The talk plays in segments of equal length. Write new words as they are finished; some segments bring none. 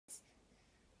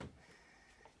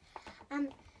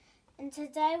And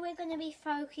today we're going to be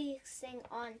focusing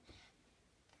on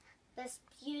this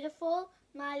beautiful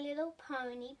My Little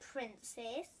Pony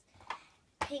princess,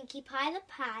 Pinkie Pie the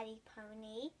party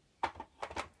pony,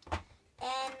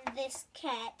 and this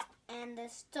cat, and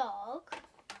this dog,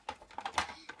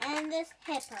 and this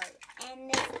hippo,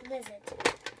 and this lizard.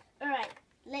 Alright,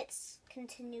 let's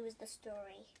continue with the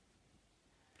story.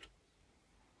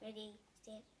 Ready,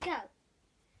 steady, go!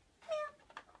 Meow,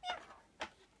 meow.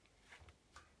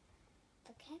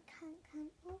 The cat can't come.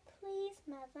 Oh, please,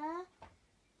 mother.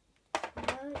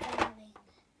 No, darling.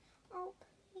 Oh,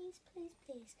 please, please,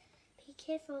 please. Be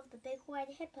careful of the big white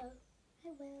hippo. I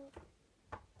will.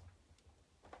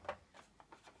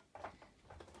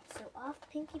 So off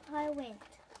Pinkie Pie went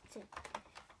to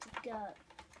go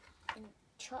and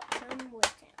chop some wood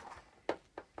down.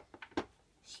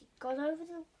 She got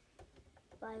over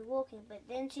by walking, but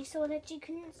then she saw that she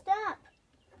couldn't stop.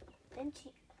 Then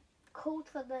she called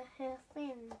for her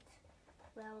friends.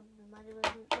 Well, the mother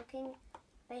wasn't looking.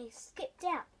 They skipped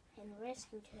out and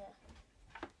rescued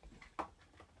her.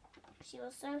 She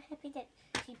was so happy that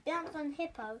she bounced on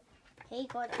Hippo. He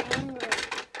got angry.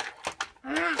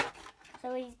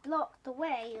 So he's blocked the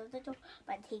way of the door,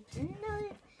 but he didn't know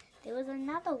that there was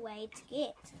another way to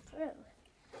get through.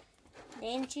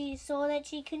 Then she saw that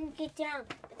she couldn't get down.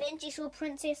 But then she saw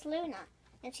Princess Luna,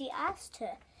 and she asked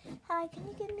her, "Hi, can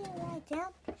you give me a ride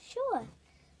down?" "Sure."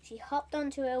 She hopped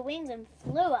onto her wings and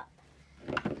flew up.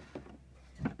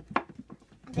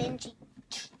 Then she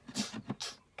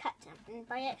cut down, and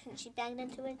by accident she banged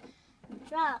into a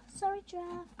giraffe. "Sorry,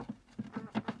 giraffe."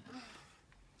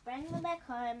 Sprang her back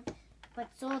home,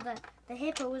 but saw the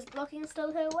hippo was blocking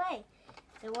still her way.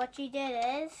 So what she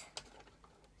did is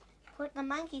put the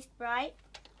monkey sprite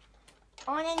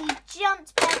on, and he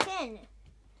jumped back in.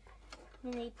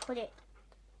 Then he put it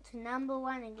to number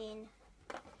 1 again.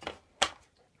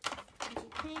 And she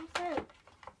came through.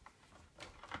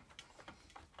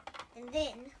 And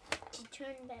then she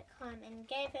turned back home and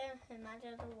gave her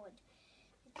mother the wood.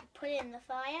 She put it in the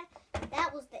fire.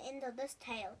 That was the end of this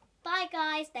tale. Bye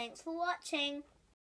guys, thanks for watching.